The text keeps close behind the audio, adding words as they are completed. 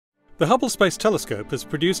The Hubble Space Telescope has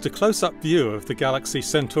produced a close-up view of the galaxy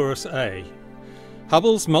Centaurus A.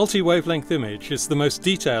 Hubble's multi-wavelength image is the most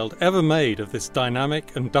detailed ever made of this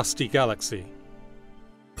dynamic and dusty galaxy.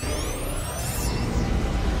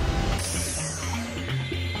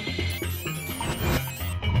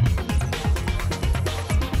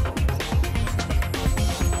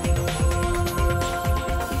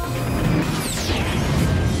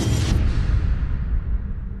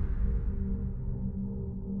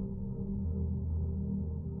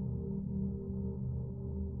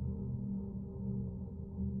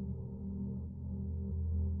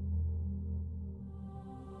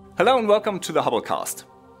 Hello and welcome to the Hubblecast.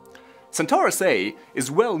 Centaurus A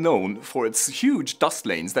is well known for its huge dust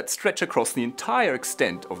lanes that stretch across the entire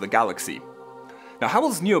extent of the galaxy. Now,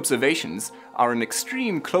 Hubble's new observations are an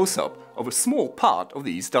extreme close-up of a small part of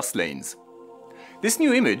these dust lanes. This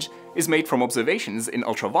new image is made from observations in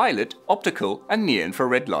ultraviolet, optical and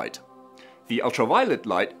near-infrared light. The ultraviolet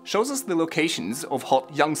light shows us the locations of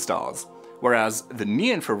hot young stars, whereas the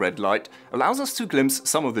near-infrared light allows us to glimpse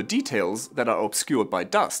some of the details that are obscured by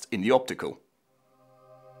dust in the optical.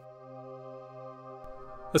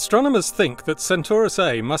 Astronomers think that Centaurus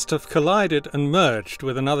A must have collided and merged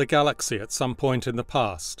with another galaxy at some point in the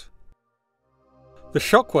past. The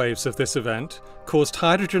shockwaves of this event caused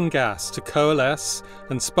hydrogen gas to coalesce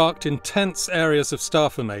and sparked intense areas of star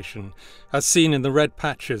formation, as seen in the red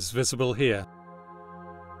patches visible here.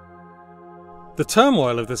 The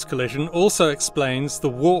turmoil of this collision also explains the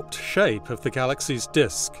warped shape of the galaxy's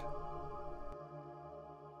disk.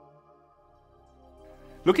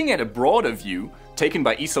 Looking at a broader view, taken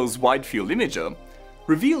by ESO's wide-field imager,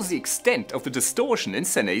 reveals the extent of the distortion in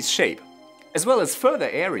Cen A's shape, as well as further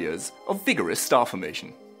areas of vigorous star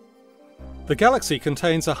formation. The galaxy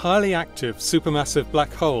contains a highly active supermassive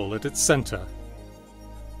black hole at its centre.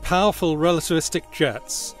 Powerful relativistic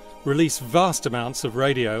jets release vast amounts of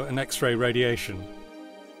radio and X-ray radiation.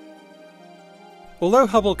 Although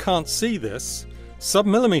Hubble can't see this,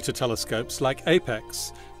 sub-millimeter telescopes like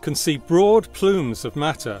APEX can see broad plumes of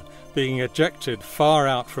matter being ejected far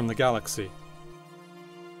out from the galaxy.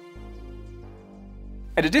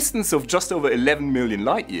 At a distance of just over 11 million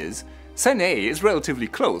light-years, Cen A is relatively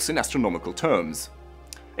close in astronomical terms.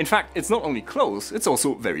 In fact, it's not only close, it's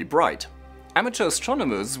also very bright. Amateur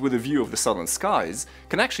astronomers with a view of the southern skies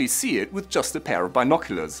can actually see it with just a pair of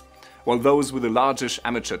binoculars, while those with a largish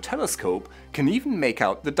amateur telescope can even make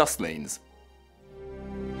out the dust lanes.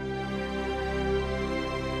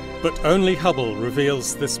 But only Hubble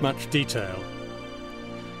reveals this much detail.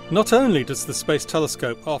 Not only does the Space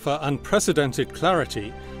Telescope offer unprecedented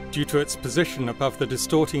clarity due to its position above the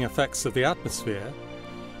distorting effects of the atmosphere,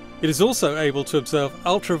 it is also able to observe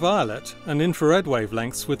ultraviolet and infrared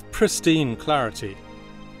wavelengths with pristine clarity.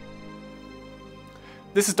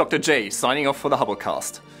 This is Dr. J signing off for the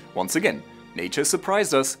Hubblecast. Once again, nature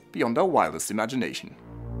surprised us beyond our wildest imagination.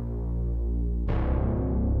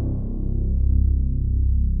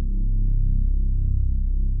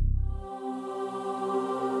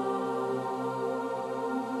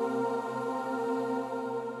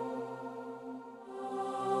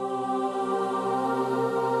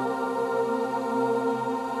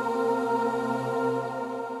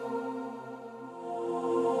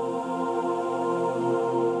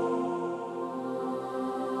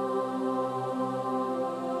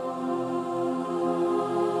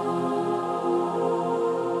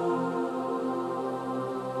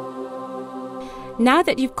 Now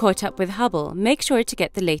that you've caught up with Hubble, make sure to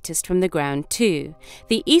get the latest from the ground too.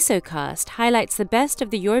 The ESOcast highlights the best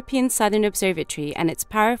of the European Southern Observatory and its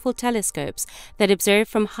powerful telescopes that observe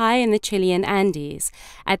from high in the Chilean Andes,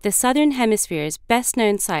 at the Southern Hemisphere's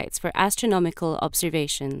best-known sites for astronomical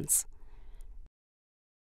observations.